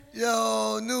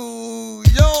Yo, New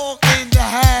York in the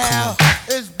house.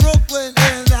 It's Brooklyn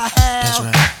in the house. That's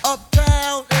right.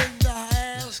 Uptown in the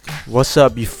house. What's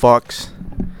up, you fucks?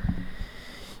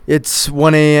 It's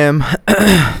 1 a.m.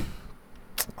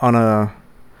 on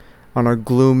a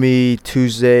gloomy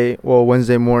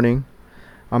Wednesday morning.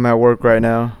 I'm at work right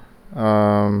now.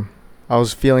 I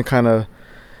was feeling kind of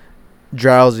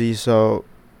drowsy, so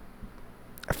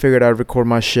I figured I'd record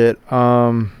my shit.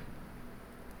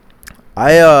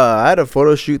 I had a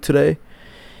photo shoot today,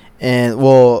 and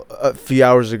a few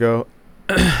hours ago,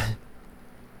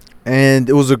 and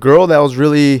it was a girl that was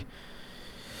really.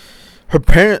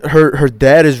 Her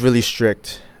dad is really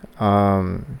strict.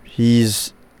 I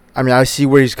see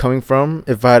where he's coming from.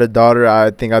 If I had a daughter,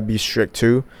 I think I'd be strict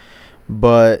too.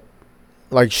 But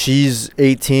like, she's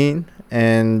 18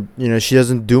 and she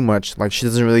doesn't do much. Like, she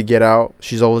doesn't really get out.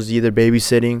 She's always either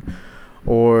babysitting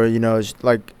or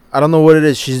like, I don't know what it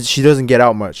is. She doesn't get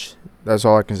out much. That's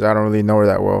all I can say. I don't really know her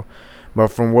that well. But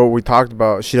from what we talked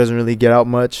about, she doesn't really get out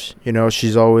much.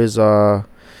 She's always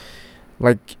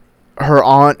like, her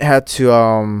aunt had to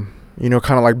kind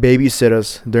of like babysit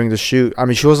us during the shoot. I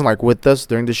mean, she wasn't like with us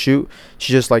during the shoot.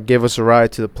 She just like gave us a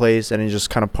ride to the place and then just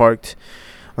kind of parked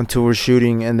until we're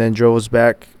shooting and then drove us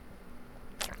back.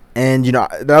 And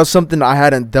that was something I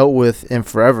hadn't dealt with in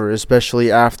forever, especially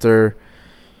after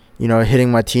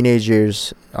hitting my teenage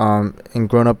years and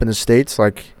growing up in the States.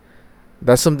 Like,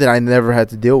 that's something I never had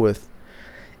to deal with.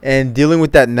 And dealing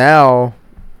with that now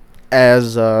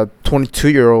as a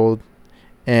 22-year-old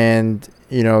and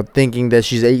thinking that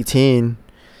she's 18,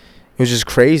 it was just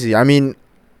crazy. I mean,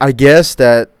 I guess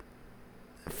that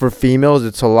for females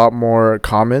it's a lot more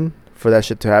common for that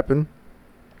shit to happen,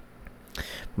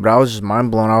 but I was just mind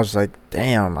blown. I was like,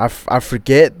 damn, I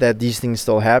forget that these things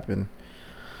still happen.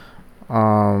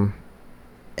 And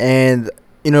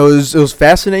it was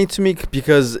fascinating to me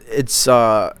because it's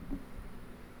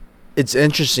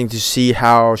interesting to see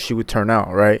how she would turn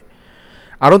out, right?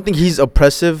 I don't think he's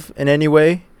oppressive in any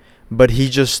way, but he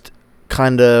just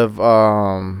kind of,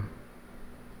 and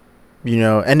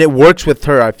it works with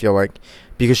her, I feel like,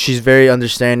 because she's very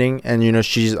understanding, and, I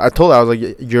told her, I was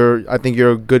like, I think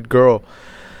you're a good girl.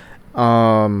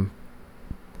 And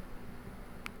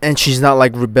she's not,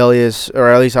 like, rebellious, or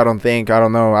at least I don't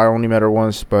know, I only met her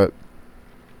once, but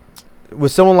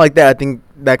with someone like that, I think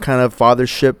that kind of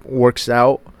fathership works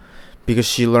out, because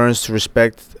she learns to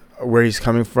respect where he's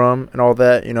coming from and all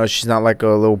that. She's not like a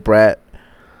little brat.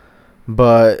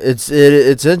 But it's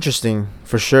interesting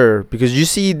for sure, because you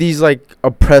see these like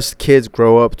oppressed kids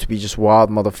grow up to be just wild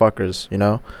motherfuckers,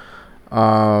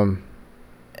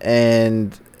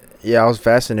 and yeah, I was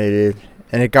fascinated,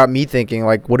 and it got me thinking,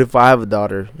 like, what if I have a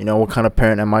daughter? What kind of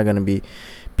parent am I gonna be?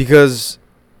 Because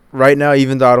right now,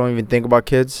 even though I don't even think about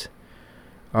kids,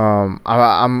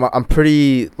 I'm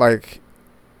pretty like,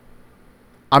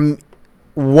 I'm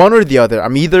one or the other. I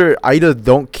either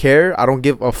don't care, I don't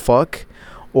give a fuck,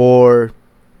 or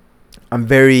I'm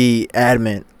very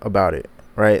adamant about it,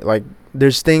 right? Like,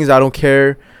 there's things I don't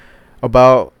care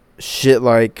about, shit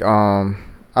like I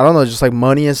don't know, just like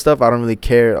money and stuff. I don't really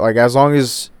care. Like, as long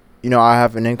as I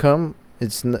have an income,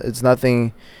 it's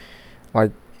nothing.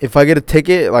 Like, if I get a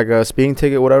ticket, like a speeding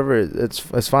ticket, whatever, it's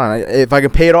fine. If I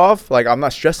can pay it off, like, I'm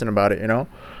not stressing about it.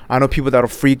 I know people that'll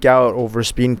freak out over a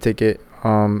speeding ticket.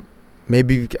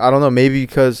 Maybe, I don't know, maybe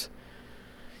because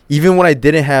even when I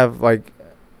didn't have, like,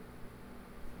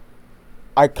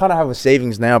 I kind of have a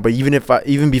savings now, but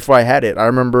even before I had it, I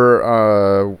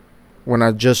remember when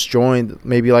I just joined,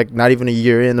 maybe like not even a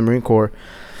year in the Marine Corps,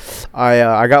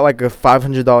 I got like a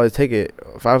 $500 ticket.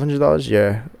 $500,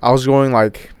 yeah. I was going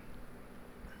like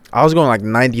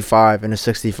 95 and a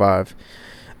 65,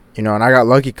 and I got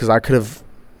lucky because I could have.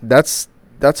 That's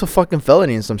a fucking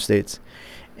felony in some states.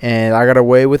 And I got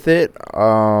away with it.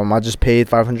 I just paid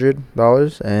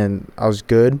 $500 and I was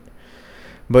good.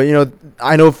 But,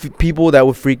 I know people that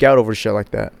would freak out over shit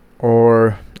like that.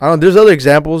 Or, I don't know, there's other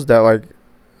examples that, like,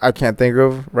 I can't think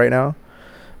of right now.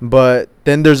 But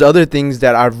then there's other things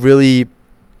that really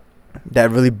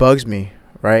bugs me,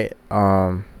 right?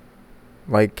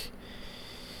 Like,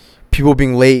 people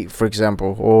being late, for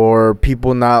example. Or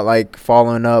people not, like,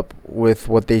 following up with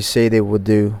what they say they would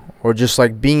do. Or just,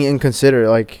 like, being inconsiderate.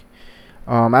 Like,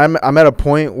 I'm at a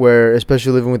point where,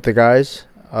 especially living with the guys,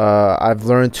 I've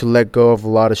learned to let go of a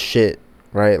lot of shit,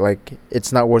 right? Like,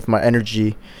 it's not worth my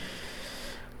energy.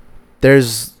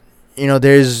 There's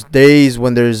days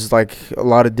when there's, like, a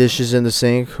lot of dishes in the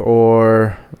sink,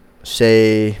 or,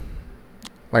 say,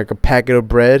 like, a packet of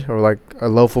bread, or, like, a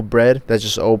loaf of bread that's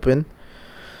just open.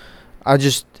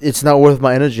 It's not worth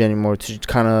my energy anymore to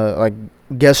kind of, like,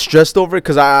 get stressed over it,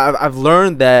 because I've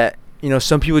learned that, you know,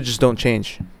 some people just don't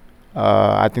change.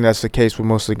 I think that's the case with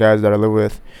most of the guys that I live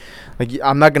with. Like,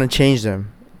 I'm not gonna change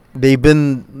them. They've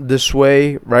been this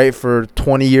way, right, for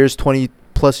 20 years, 20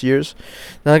 plus years.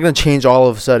 They're not gonna change all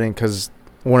of a sudden because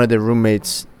one of their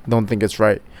roommates don't think it's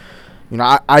right. You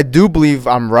know, I do believe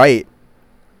I'm right,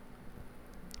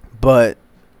 but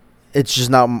it's just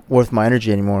not worth my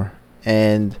energy anymore.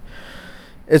 And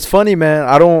it's funny, man.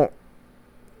 I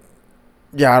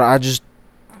just,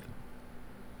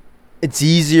 it's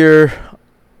easier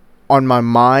on my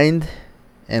mind,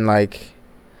 and like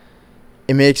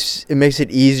it makes it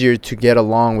easier to get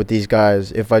along with these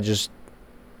guys if I just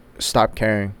stop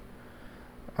caring.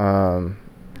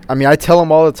 I mean, I tell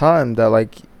them all the time that,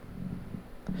 like,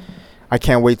 I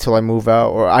can't wait till I move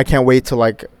out, or I can't wait till,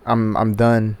 like, I'm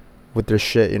done with their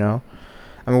shit, you know?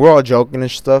 I mean, we're all joking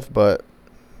and stuff, but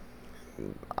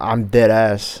I'm dead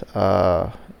ass.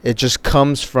 It just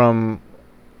comes from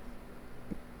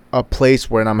a place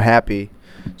where I'm happy.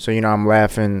 So, you know, I'm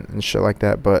laughing and shit like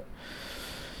that. But,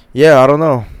 yeah, I don't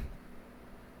know.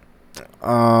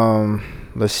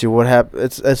 Let's see what happened.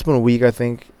 It's been a week, I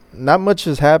think. Not much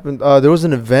has happened. There was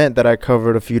an event that I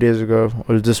covered a few days ago,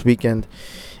 or this weekend.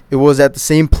 It was at the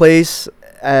same place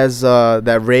as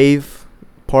that rave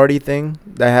party thing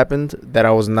that happened that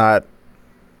I was not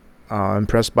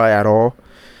impressed by at all.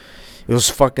 It was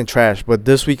fucking trash. But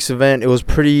this week's event, it was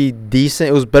pretty decent.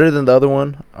 It was better than the other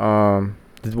one.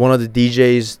 One of the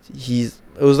DJs,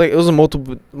 it was a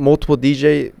multiple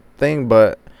DJ thing,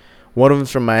 but one of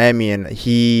them's from Miami, and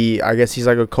I guess he's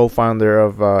like a co-founder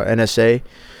of NSA,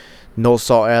 No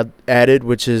Salt Added,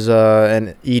 which is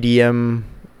an EDM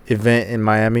event in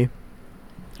Miami.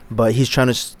 But he's trying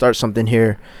to start something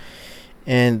here.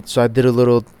 And so I did a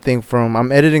little thing for him.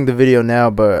 I'm editing the video now,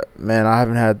 but man, I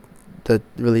haven't had the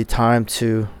really time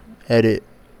to edit.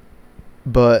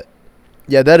 But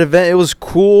yeah, that event, it was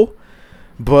cool,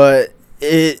 but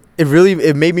it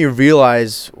made me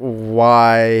realize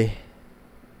why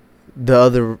the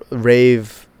other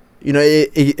rave, you know,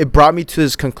 it brought me to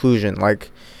this conclusion.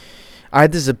 Like, I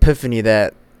had this epiphany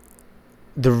that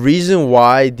the reason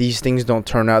why these things don't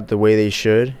turn out the way they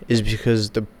should is because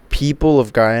the people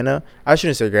of Guyana, I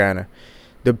shouldn't say Guyana,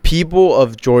 the people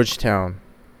of Georgetown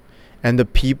and the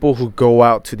people who go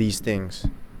out to these things,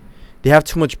 they have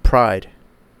too much pride,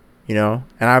 you know?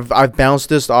 And I've bounced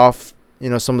this off, you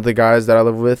know, some of the guys that I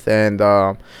live with,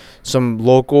 and some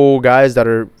local guys that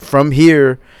are from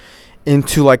here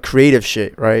into like creative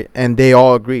shit, right? And they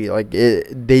all agree. Like,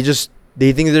 they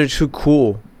think they're too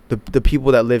cool, the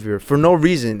people that live here, for no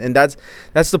reason. And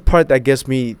that's the part that gets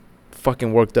me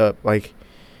fucking worked up. Like,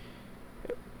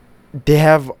 they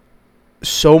have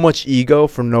so much ego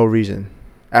for no reason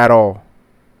at all.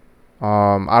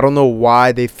 I don't know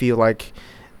why they feel like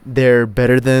they're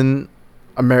better than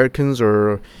Americans,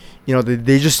 or, you know,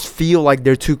 they just feel like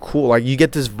they're too cool. Like, you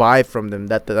get this vibe from them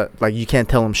that like, you can't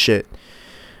tell them shit.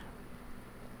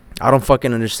 I don't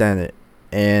fucking understand it.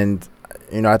 And,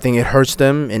 you know, I think it hurts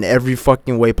them in every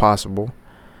fucking way possible.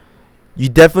 You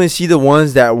definitely see the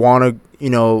ones that want to, you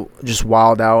know, just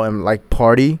wild out and like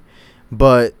party,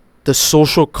 but the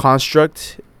social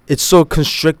construct, it's so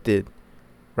constricted,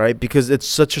 right? Because it's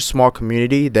such a small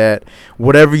community that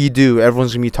whatever you do,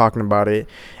 everyone's gonna be talking about it,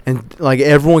 and like,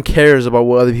 everyone cares about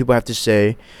what other people have to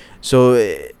say. So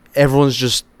everyone's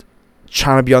just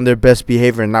trying to be on their best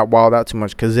behavior and not wild out too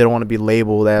much, because they don't want to be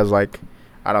labeled as, like,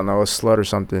 I don't know, a slut or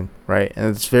something, right?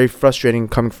 And it's very frustrating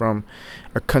coming from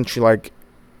a country like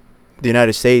the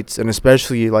United States, and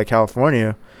especially like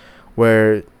California,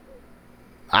 where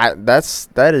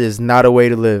that is not a way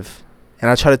to live.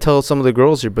 And I try to tell some of the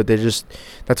girls here, but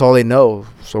that's all they know.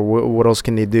 So what else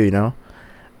can they do, you know?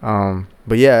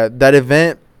 But yeah, that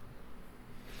event,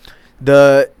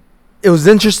 it was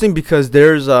interesting because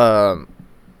here's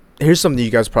something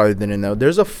you guys probably didn't know.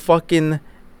 There's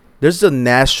a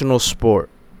national sport,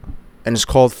 and it's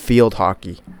called field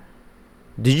hockey.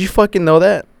 Did you fucking know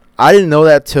that? I didn't know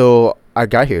that till I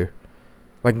got here.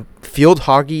 Like, field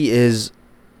hockey is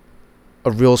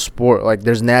a real sport. Like,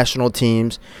 there's national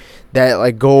teams that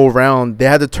like go around. They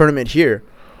had the tournament here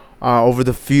over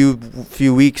the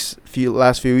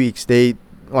last few weeks. They,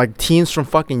 like, teams from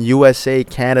fucking USA,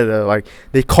 Canada, like,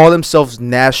 they call themselves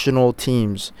national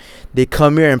teams. They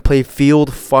come here and play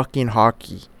field fucking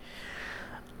hockey.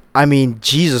 I mean,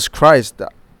 Jesus Christ,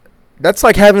 that's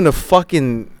like having a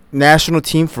fucking national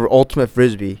team for ultimate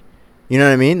frisbee. You know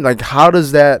what I mean? Like, how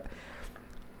does that?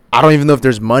 I don't even know if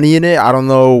there's money in it. I don't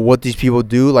know what these people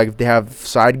do. Like, if they have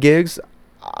side gigs,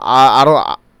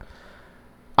 I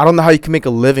don't know how you can make a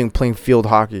living playing field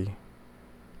hockey.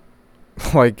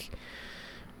 Like,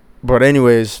 But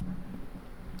anyways,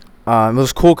 it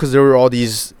was cool because there were all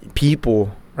these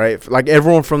people, right? Like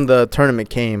everyone from the tournament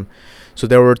came. So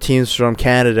there were teams from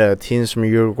Canada, teams from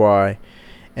Uruguay,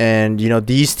 and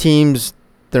these teams,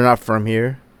 they're not from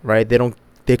here, right? They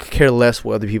could care less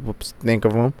what other people think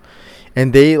of them,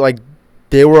 and they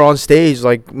were on stage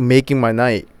like making my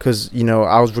night because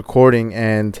I was recording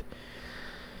and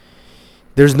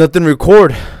there's nothing to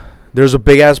record. There's a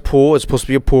big ass pool. It's supposed to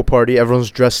be a pool party.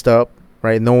 Everyone's dressed up,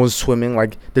 right? No one's swimming.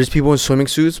 Like there's people in swimming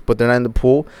suits, but they're not in the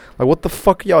pool. Like what the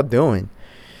fuck are y'all doing?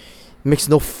 It makes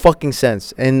no fucking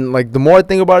sense. And like the more I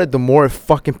think about it, the more it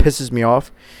fucking pisses me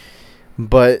off.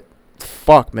 But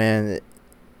fuck, man,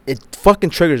 it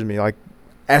fucking triggers me. Like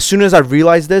as soon as I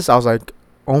realized this, I was like,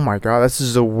 oh my god, this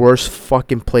is the worst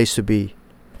fucking place to be.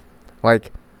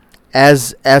 Like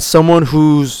as someone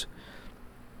who's,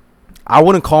 I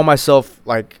wouldn't call myself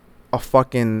like a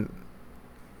fucking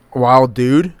wild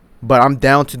dude, but I'm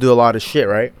down to do a lot of shit,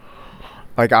 right?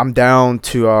 Like I'm down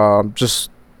to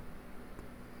just,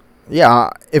 yeah,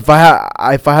 if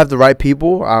I have the right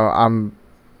people, I'm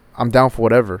down for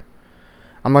whatever.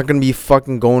 I'm not gonna be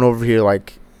fucking going over here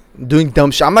like doing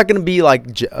dumb shit. I'm not gonna be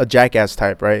like a jackass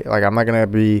type, right? Like I'm not gonna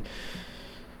be,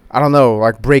 I don't know,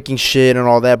 like breaking shit and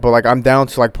all that. But like I'm down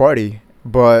to like party.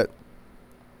 But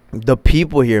the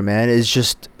people here, man, is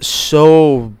just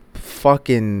so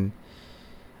fucking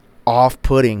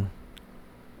off-putting.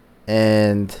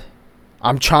 And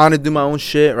I'm trying to do my own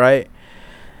shit, right?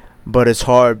 But it's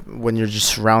hard when you're just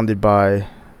surrounded by,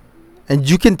 and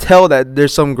you can tell that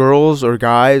there's some girls or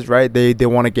guys, right? They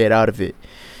want to get out of it.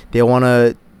 They want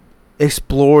to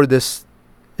explore this.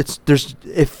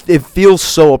 It feels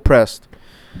so oppressed,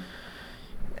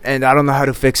 and I don't know how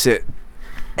to fix it.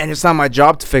 And it's not my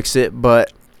job to fix it,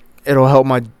 but it'll help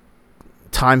my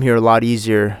time here a lot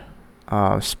easier.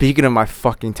 Speaking of my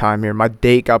fucking time here, my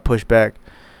date got pushed back,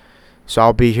 so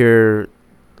I'll be here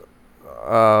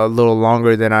a little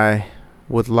longer than I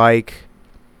would like,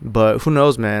 but who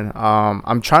knows, man.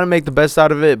 I'm trying to make the best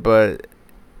out of it, but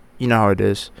you know how it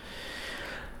is.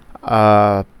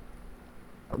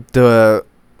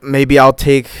 Maybe I've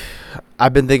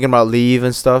been thinking about leave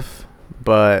and stuff,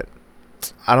 but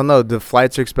I don't know, the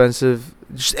flights are expensive.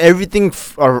 Just everything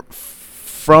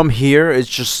from here is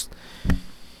just,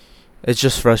 it's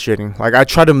just frustrating. Like I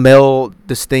tried to mail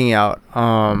this thing out.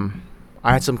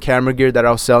 I had some camera gear that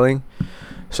I was selling,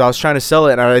 so I was trying to sell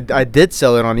it, and I did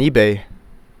sell it on eBay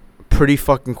pretty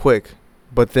fucking quick.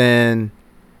 But then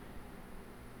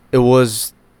it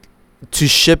was, to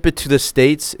ship it to the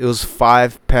States, it was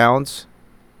 £5.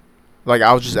 Like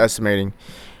I was just estimating,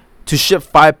 to ship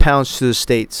 £5 to the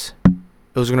States,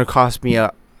 it was gonna cost me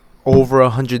over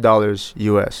 $100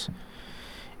 US.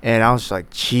 And I was like,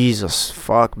 Jesus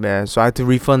fuck, man. So I had to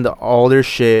refund all their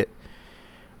shit.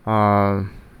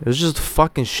 It was just a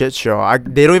fucking shit show.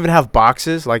 They don't even have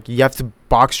boxes. Like you have to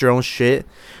box your own shit,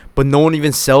 but no one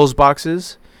even sells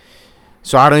boxes.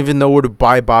 So I don't even know where to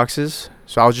buy boxes.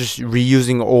 So I was just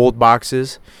reusing old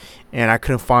boxes, and I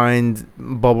couldn't find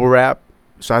bubble wrap.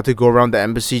 So I had to go around the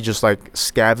embassy just like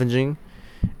scavenging.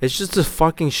 It's just a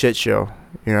fucking shit show,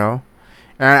 you know?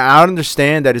 And I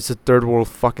understand that it's a third world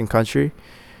fucking country,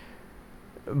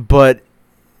 but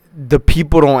the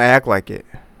people don't act like it,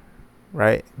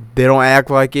 right? They don't act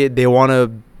like it. They want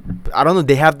to, I don't know,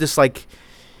 they have this like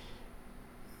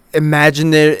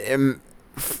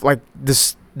like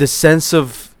this sense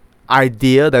of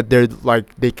idea that they're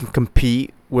like, they can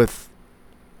compete with,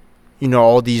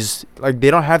 all these, like they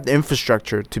don't have the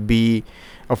infrastructure to be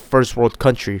a first world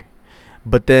country.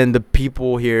 But then the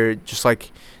people here just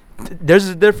like, there's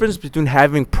a difference between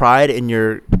having pride in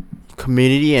your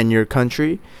community and your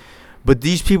country, but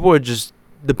these people are just,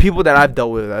 the people that I've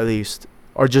dealt with at least,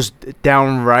 are just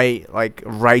downright like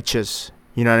righteous,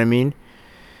 you know what I mean?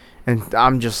 And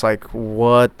I'm just like,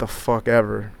 what the fuck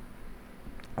ever.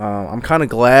 I'm kind of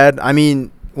glad. I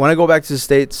mean, when I go back to the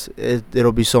States,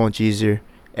 it'll be so much easier.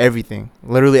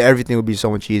 Literally everything will be so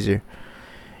much easier.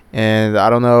 And I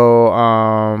don't know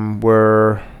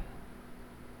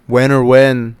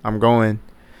when I'm going,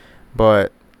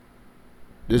 but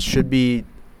this should be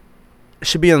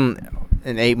in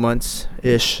 8 months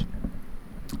ish.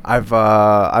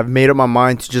 I've made up my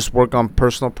mind to just work on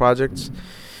personal projects,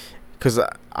 because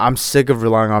I'm sick of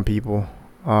relying on people.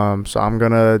 So I'm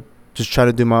gonna just try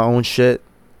to do my own shit.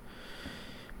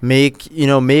 Make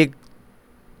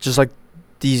just like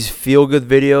these feel good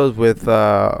videos with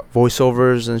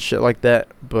voiceovers and shit like that.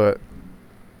 But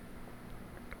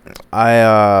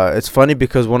it's funny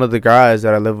because one of the guys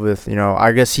that I live with,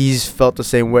 I guess he's felt the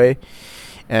same way,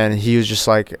 and he was just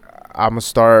like, I'm gonna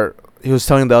start he was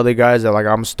telling the other guys that like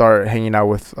I'm gonna start hanging out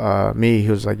with me. He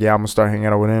was like, yeah, I'm gonna start hanging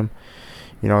out with him.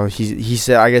 You know, he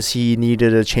said I guess he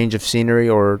needed a change of scenery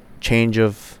or change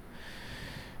of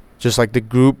just like the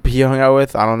group he hung out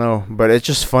with. I don't know, but it's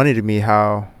just funny to me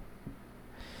how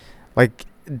like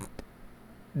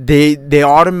they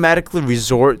automatically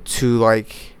resort to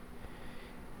like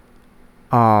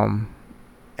and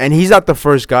he's not the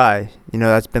first guy, you know,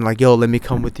 that's been like, yo, let me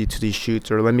come with you to these shoots,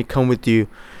 or let me come with you.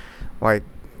 Like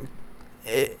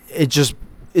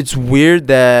it's weird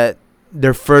that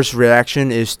their first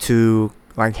reaction is to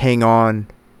like hang on,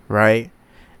 right?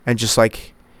 And just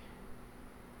like,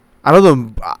 I don't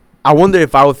know, I wonder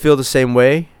if I would feel the same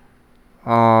way.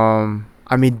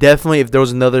 I mean, definitely if there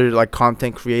was another like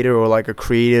content creator or like a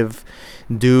creative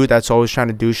dude that's always trying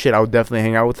to do shit, I would definitely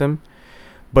hang out with him.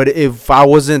 But if I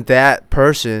wasn't that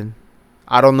person,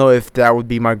 I don't know if that would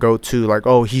be my go-to. Like,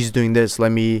 oh, he's doing this,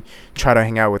 let me try to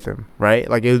hang out with him, right?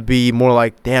 Like, it would be more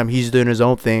like, damn, he's doing his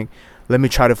own thing, let me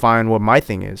try to find what my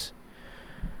thing is.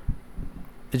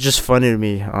 It's just funny to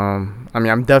me. I mean,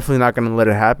 I'm definitely not gonna let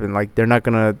it happen. Like, they're not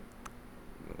gonna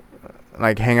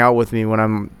like hang out with me when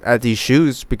I'm at these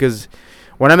shoots, because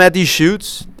when I'm at these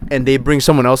shoots and they bring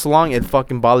someone else along, it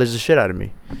fucking bothers the shit out of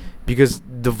me, because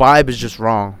the vibe is just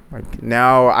wrong. Like,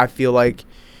 now I feel like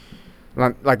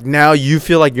now you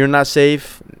feel like you're not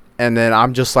safe, and then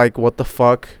I'm just like, what the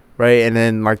fuck, right? And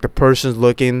then like the person's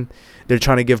looking, they're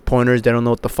trying to give pointers, they don't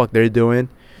know what the fuck they're doing,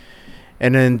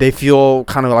 and then they feel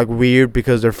kind of like weird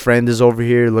because their friend is over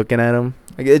here looking at them.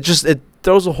 Like, it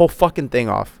throws the whole fucking thing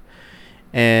off.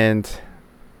 And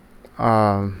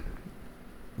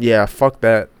yeah, fuck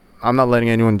that. I'm not letting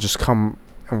anyone just come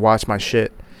and watch my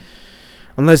shit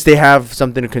unless they have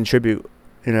something to contribute,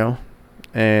 you know.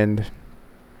 And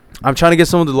I'm trying to get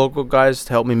some of the local guys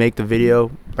to help me make the video,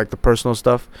 like the personal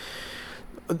stuff.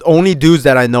 Only dudes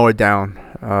that I know are down,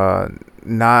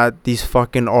 not these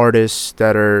fucking artists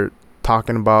that are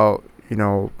talking about, you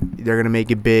know, they're gonna make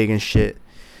it big and shit,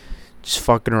 just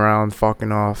fucking around,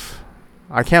 fucking off.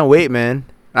 I can't wait, man.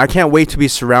 I can't wait to be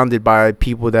surrounded by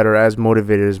people that are as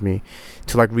motivated as me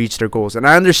to like reach their goals. And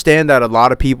I understand that a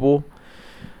lot of people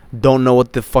don't know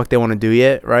what the fuck they want to do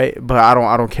yet, right? But I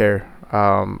don't care.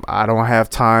 I don't have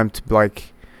time to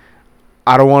like,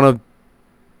 I don't want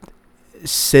to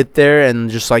sit there and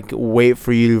just like wait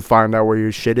for you to find out where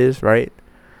your shit is, right?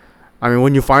 I mean,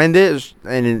 when you find it,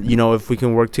 and you know, if we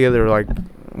can work together, like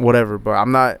whatever. But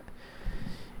I'm not.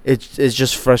 It's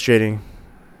just frustrating.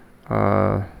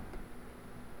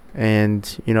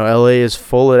 And you know, LA is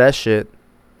full of that shit.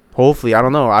 Hopefully, I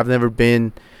don't know. I've never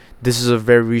been. This is a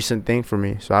very recent thing for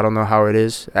me, so I don't know how it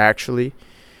is actually.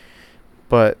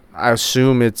 But I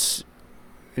assume it's,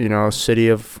 you know, a city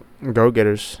of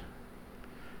go-getters.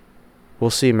 We'll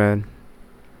see, man.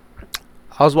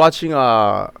 I was watching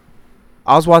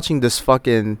this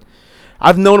fucking.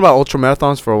 I've known about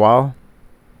ultramarathons for a while,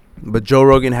 but Joe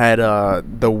Rogan had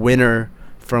the winner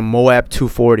from Moab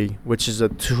 240, which is a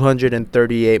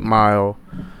 238-mile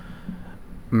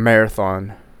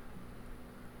marathon,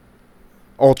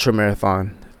 ultra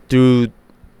marathon through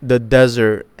the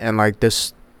desert and like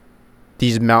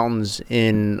these mountains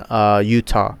in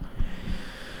Utah.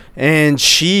 And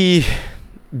she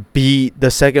beat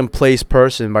the second place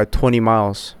person by 20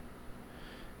 miles.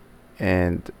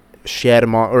 And she had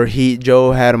him on, or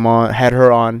Joe had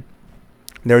her on.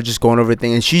 They were just going over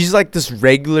everything, and she's like this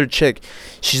regular chick.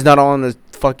 She's not on a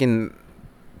fucking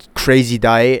crazy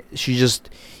diet. She just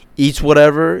eats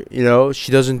whatever, you know.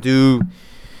 She doesn't do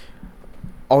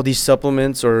all these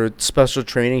supplements or special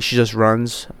training. She just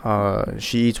runs.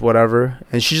 She eats whatever,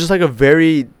 and she's just like a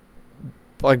very,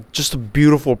 like, just a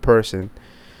beautiful person.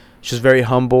 She's very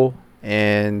humble,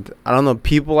 and I don't know,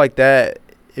 people like that,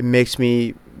 it makes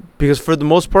me, because for the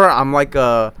most part, I'm like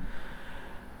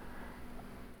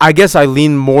I guess I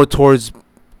lean more towards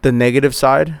the negative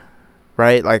side,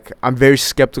 right? Like, I'm very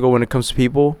skeptical when it comes to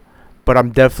people, but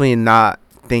I'm definitely not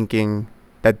thinking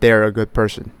that they're a good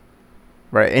person,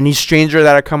 right? Any stranger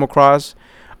that I come across,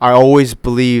 I always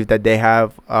believe that they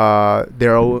have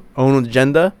their own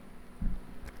agenda,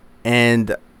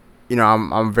 and you know,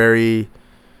 I'm very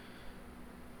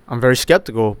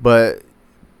skeptical. But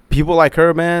people like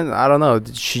her, man, I don't know.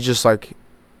 She just like,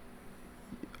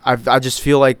 I just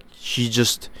feel like she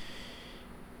just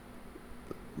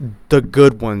the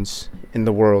good ones in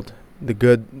the world, the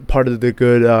good part of the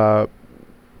good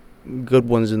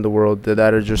ones in the world that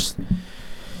are just,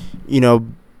 you know,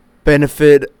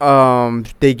 benefit.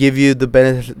 They give you the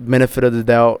benefit of the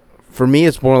doubt. For me,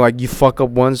 it's more like, you fuck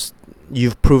up once,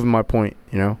 you've proven my point,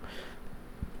 you know.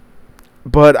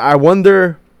 But I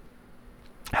wonder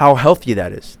how healthy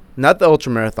that is. Not the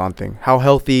ultra marathon thing. How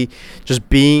healthy just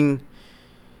being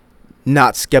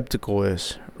not skeptical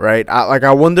is, right?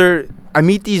 I wonder. I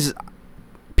meet these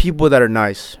people that are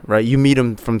nice, right? You meet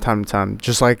them from time to time,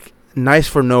 just like nice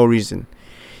for no reason.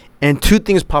 And two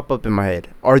things pop up in my head: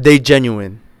 are they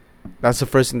genuine? That's the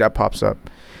first thing that pops up.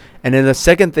 And then the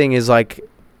second thing is like,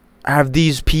 have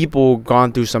these people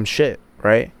gone through some shit,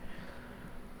 right?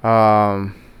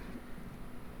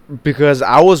 Because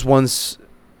I was once,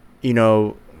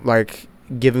 like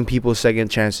giving people second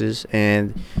chances,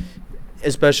 and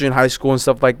especially in high school and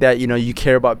stuff like that, you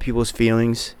care about people's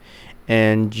feelings,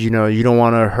 and you don't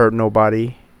want to hurt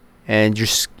nobody, and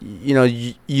just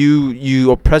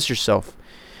you oppress yourself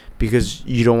because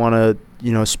you don't want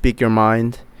to speak your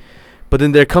mind. But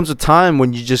then there comes a time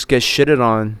when you just get shitted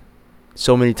on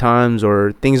so many times,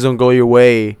 or things don't go your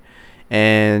way,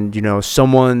 and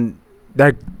someone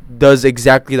that does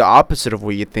exactly the opposite of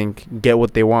what you think get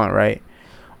what they want, right?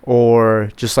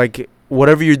 Or just like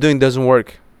whatever you're doing doesn't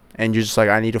work, and you're just like,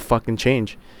 I need to fucking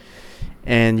change.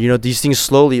 And these things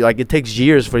slowly, like, it takes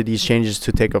years for these changes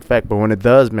to take effect, but when it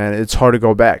does, man, it's hard to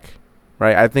go back,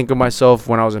 right? I think of myself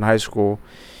when I was in high school,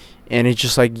 and it's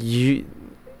just like,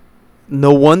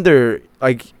 no wonder,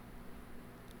 like,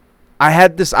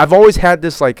 I've always had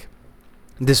this, like,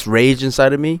 this rage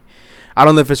inside of me. I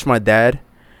don't know if it's from my dad.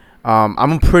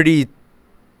 I'm a pretty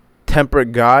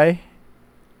temperate guy.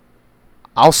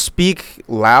 I'll speak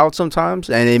loud sometimes,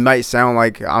 and it might sound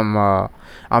like I'm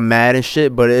mad and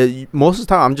shit, but most of the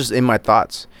time I'm just in my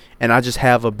thoughts, and I just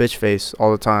have a bitch face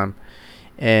all the time.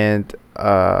 And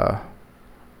but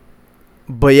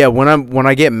yeah, when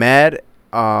I get mad,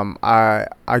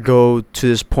 I go to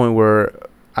this point where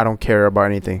I don't care about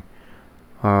anything.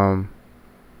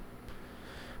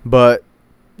 But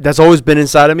that's always been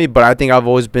inside of me. But I think I've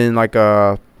always been like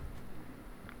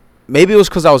maybe it was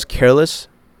because I was careless,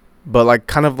 but like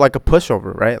kind of like a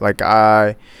pushover, right? Like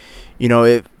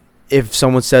if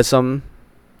someone says something,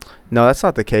 no, that's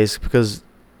not the case, because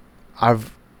I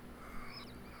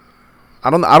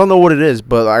don't know what it is,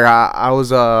 but like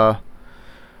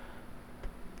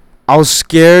I was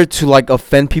scared to like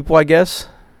offend people, I guess.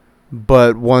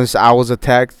 But once I was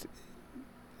attacked,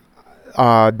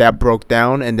 that broke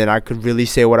down, and then I could really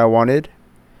say what I wanted.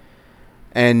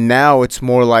 And now it's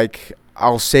more like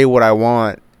I'll say what I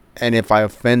want, and if I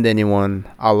offend anyone,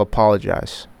 I'll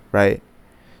apologize, right?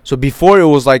 So before it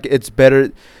was like, it's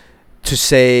better to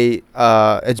say,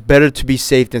 it's better to be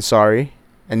safe than sorry.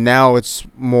 And now it's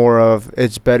more of,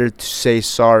 it's better to say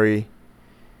sorry.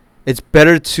 It's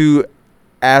better to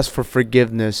ask for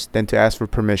forgiveness than to ask for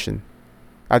permission.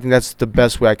 I think that's the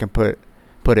best way I can put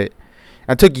it.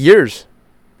 It took years.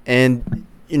 And,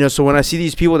 so when I see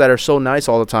these people that are so nice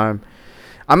all the time,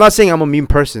 I'm not saying I'm a mean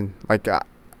person. Like, I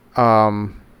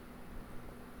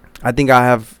think I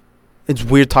have, it's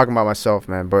weird talking about myself,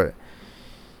 man, but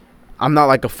I'm not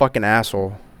like a fucking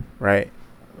asshole, right?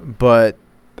 But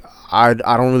I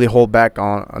don't really hold back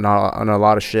on a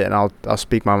lot of shit, and I'll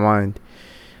speak my mind.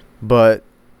 But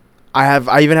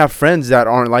I even have friends that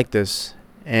aren't like this,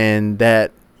 and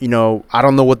that, I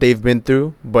don't know what they've been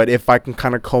through, but if I can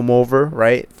kind of comb over,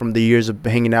 right, from the years of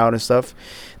hanging out and stuff,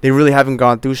 they really haven't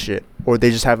gone through shit, or they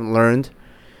just haven't learned.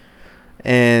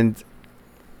 And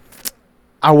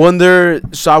I wonder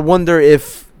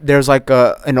if there's like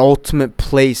an ultimate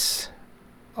place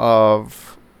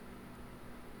of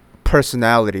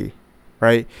personality,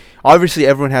 right? Obviously,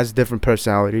 everyone has different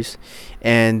personalities,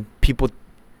 and people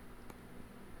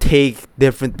take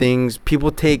different things. People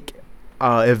take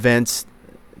events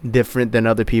different than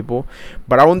other people.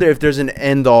 But I wonder if there's an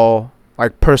end all,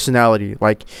 like, personality.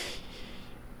 Like,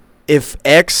 if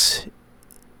X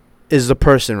is the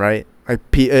person, right? Like,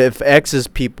 if X is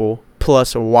people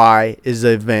plus Y is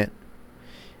the event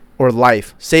or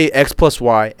life. Say X plus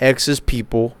Y. X is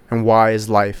people and Y is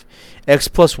life. X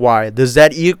plus Y. Does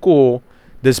that equal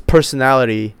this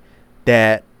personality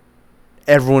that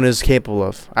everyone is capable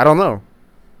of? I don't know.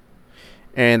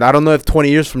 And I don't know if 20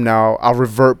 years from now I'll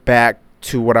revert back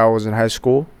to what I was in high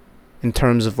school in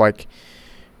terms of like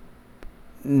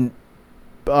being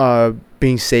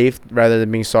safe rather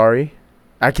than being sorry.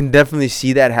 I can definitely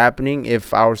see that happening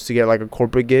if I was to get like a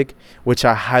corporate gig, which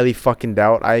I highly fucking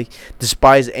doubt. I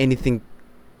despise anything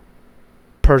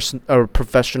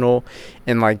professional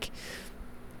and like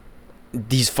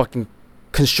these fucking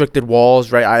constricted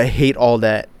walls, right? I hate all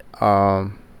that.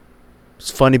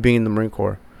 It's funny being in the Marine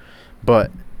Corps,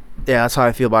 but yeah, that's how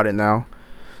I feel about it now.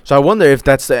 So I wonder if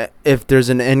if there's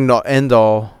an end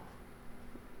all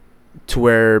to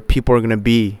where people are gonna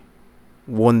be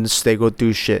once they go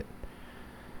through shit.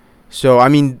 So I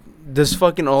mean, this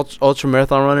fucking ultra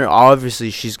marathon runner,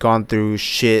 obviously she's gone through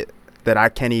shit that I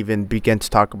can't even begin to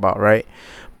talk about, right?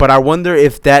 But I wonder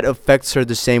if that affects her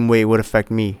the same way it would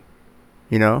affect me,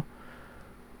 you know?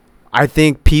 I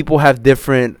think people have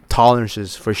different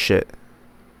tolerances for shit,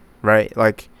 right?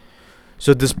 Like,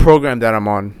 so this program that I'm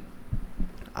on,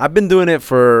 I've been doing it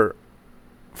for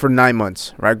 9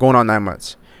 months, right? Going on 9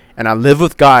 months. And I live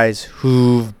with guys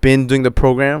who've been doing the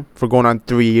program for going on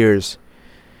 3 years.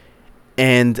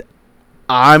 And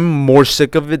I'm more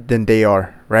sick of it than they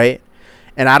are, right?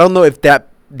 And I don't know if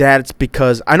that's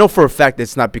because, I know for a fact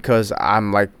it's not because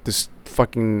I'm like this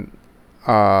fucking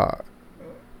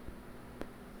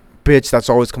bitch that's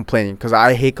always complaining, because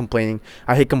I hate complaining.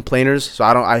 I hate complainers, so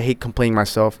I hate complaining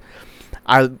myself.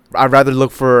 I'd rather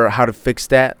look for how to fix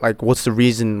that, like what's the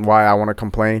reason why I want to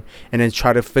complain, and then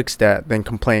try to fix that than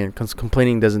complain, because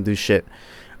complaining doesn't do shit,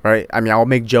 right? I mean, I'll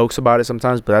make jokes about it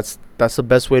sometimes, but that's the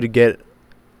best way to get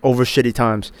over shitty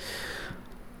times.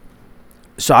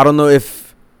 So I don't know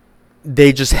if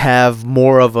they just have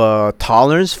more of a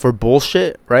tolerance for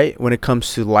bullshit, right, when it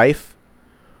comes to life,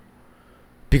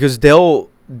 because they'll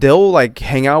like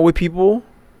hang out with people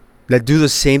that do the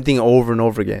same thing over and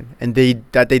over again, and they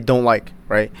don't like,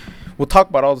 right? We'll talk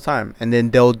about it all the time, and then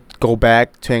they'll go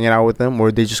back to hanging out with them,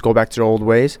 or they just go back to their old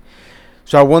ways.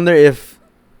 So I wonder if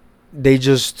they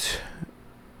just,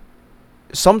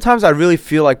 sometimes I really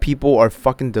feel like people are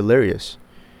fucking delirious.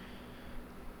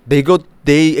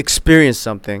 They experience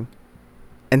something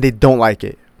and they don't like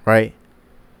it, right?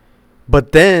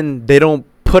 But then they don't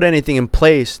put anything in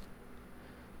place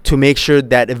to make sure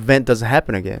that event doesn't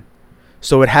happen again.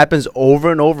 So it happens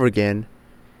over and over again,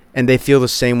 and they feel the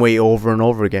same way over and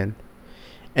over again.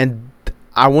 And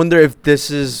I wonder if this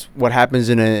is what happens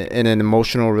in an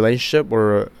emotional relationship,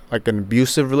 or like an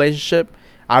abusive relationship.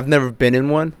 I've never been in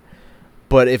one,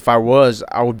 but if I was,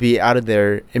 I would be out of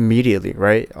there immediately,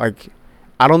 right? Like,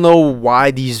 I don't know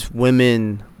why these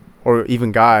women or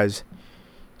even guys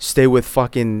stay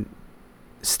in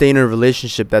a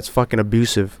relationship that's fucking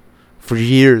abusive for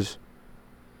years.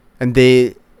 And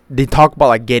they talk about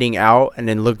like getting out and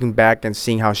then looking back and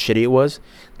seeing how shitty it was.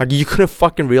 Like, you couldn't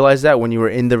fucking realize that when you were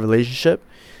in the relationship.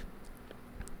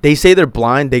 They say they're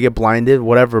blind, they get blinded,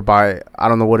 whatever, by, I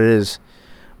don't know what it is.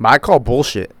 But I call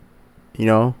bullshit, you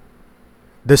know?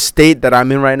 The state that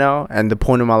I'm in right now and the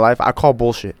point in my life, I call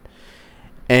bullshit.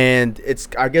 And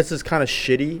I guess it's kind of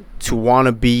shitty to want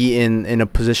to be in a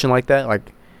position like that.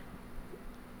 Like,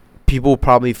 people would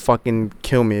probably fucking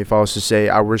kill me if I was to say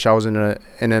I wish I was in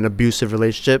an abusive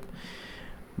relationship.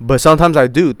 But sometimes I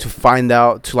do, to find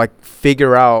out, to like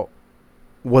figure out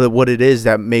what it is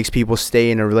that makes people stay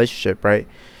in a relationship, right?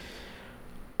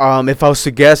 If I was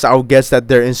to guess, I would guess that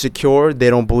they're insecure. They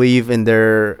don't believe in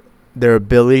their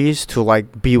abilities to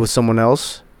like be with someone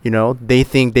else. You know, they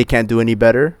think they can't do any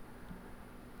better.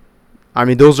 I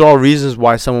mean, those are all reasons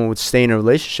why someone would stay in a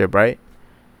relationship, right?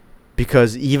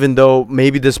 Because even though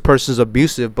maybe this person's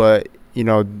abusive, but, you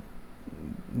know,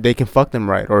 they can fuck them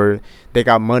right, or they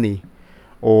got money,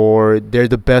 or they're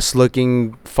the best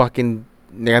looking fucking,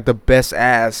 they got the best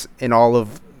ass in all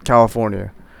of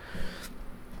California.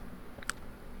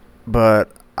 But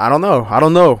I don't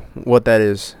know what that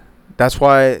is. That's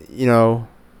why, you know,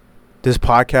 this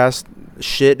podcast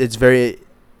shit, it's very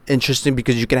interesting,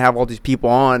 because you can have all these people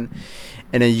on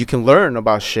and then you can learn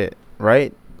about shit,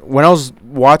 right? When I was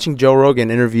watching Joe Rogan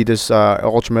interview this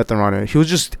ultramarathon runner, he was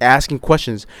just asking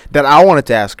questions that I wanted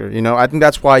to ask her. You know, I think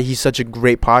that's why he's such a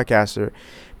great podcaster,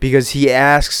 because he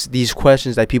asks these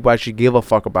questions that people actually give a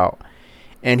fuck about,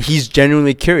 and he's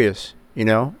genuinely curious, you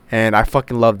know, and I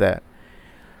fucking love that.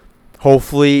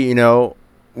 Hopefully, you know,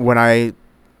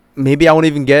 maybe I won't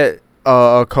even get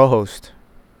a co-host,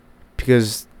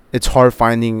 because it's hard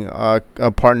finding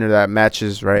a partner that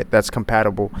matches, right? That's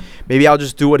compatible. Maybe I'll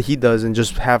just do what he does and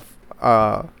just have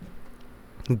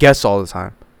guests all the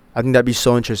time. I think that'd be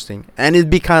so interesting. And it'd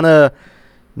be kind of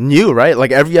new, right?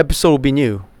 Like, every episode will be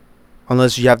new.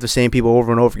 Unless you have the same people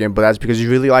over and over again. But that's because you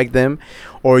really like them,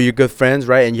 or you're good friends,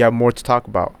 right? And you have more to talk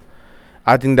about.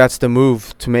 I think that's the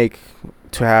move to make,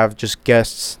 to have just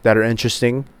guests that are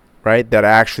interesting, right? That I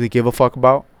actually give a fuck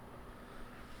about.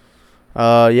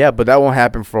 Yeah, but that won't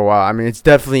happen for a while. I mean, it's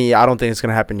definitely, I don't think it's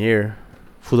gonna happen here.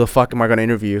 Who the fuck am I gonna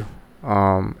interview?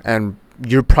 And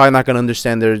you're probably not gonna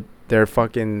understand their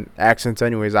fucking accents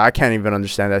anyways. I can't even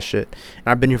understand that shit. And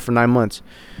I've been here for 9 months.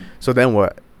 So then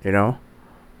what? You know?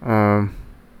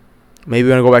 Maybe we're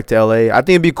gonna go back to LA. I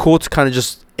think it'd be cool to kind of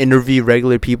just interview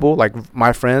regular people, like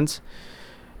my friends,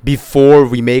 before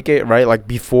we make it, right? Like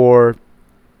before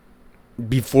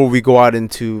we go out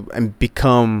into and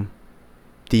become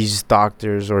these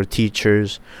doctors or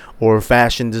teachers or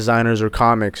fashion designers or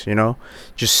comics, you know,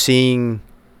 just seeing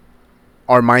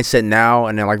our mindset now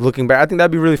and then like looking back. I think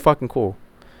that'd be really fucking cool.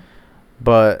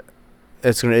 But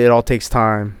it all takes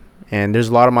time, and there's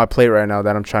a lot on my plate right now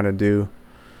that I'm trying to do.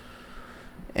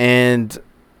 And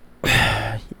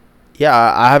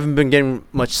yeah, I haven't been getting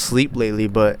much sleep lately,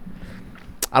 but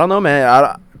I don't know,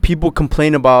 man. People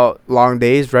complain about long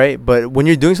days, right? But when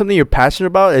you're doing something you're passionate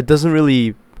about, it doesn't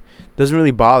really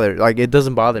bother. Like, it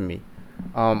doesn't bother me.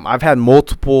 I've had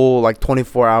multiple like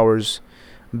 24 hours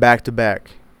back to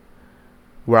back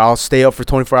where I'll stay up for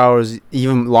 24 hours,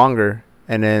 even longer,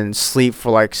 and then sleep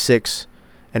for like 6,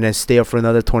 and then stay up for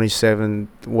another 27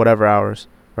 whatever hours,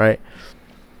 right?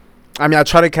 I mean, I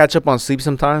try to catch up on sleep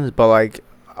sometimes, but like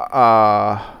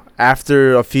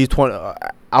after a few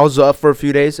I was up for a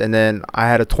few days, and then I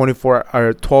had a 24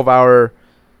 or 12 hour.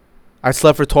 I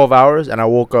slept for 12 hours, and I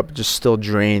woke up just still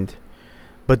drained.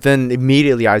 But then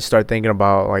immediately I start thinking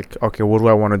about like, okay, what do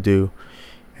I want to do,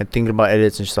 and thinking about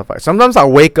edits and stuff like. Sometimes I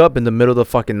wake up in the middle of the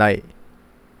fucking night,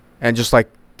 and just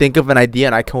like think of an idea,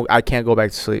 and I can't go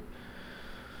back to sleep,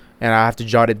 and I have to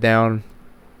jot it down,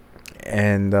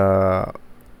 and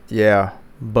yeah,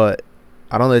 but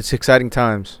I don't know. It's exciting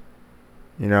times,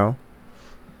 you know.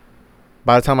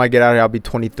 By the time I get out of here, I'll be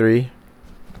 23.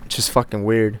 It's just fucking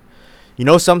weird. You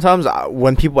know, sometimes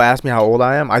when people ask me how old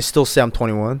I am, I still say I'm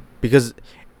 21. Because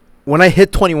when I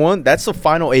hit 21, that's the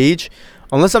final age.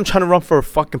 Unless I'm trying to run for a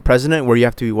fucking president where you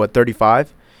have to be,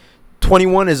 35?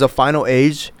 21 is a final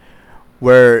age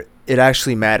where it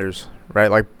actually matters,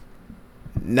 right? Like,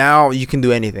 now you can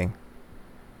do anything.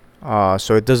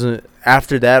 So it doesn't...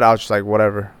 After that, I was just like,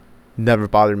 whatever. Never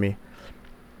bothered me.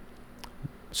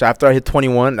 So after I hit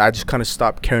 21, I just kind of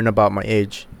stopped caring about my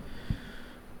age.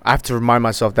 I have to remind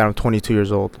myself that I'm 22 years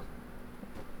old.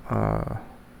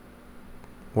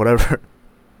 Whatever.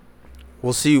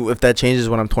 We'll see if that changes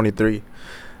when I'm 23.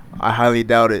 I highly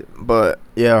doubt it, but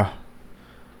yeah.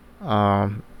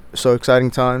 So exciting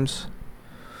times.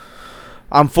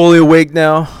 I'm fully awake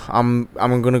now. I'm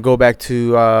gonna go back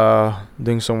to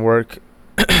doing some work,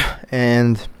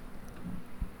 and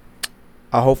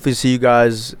I'll hopefully see you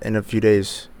guys in a few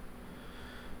days.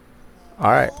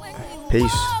 All right.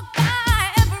 Peace.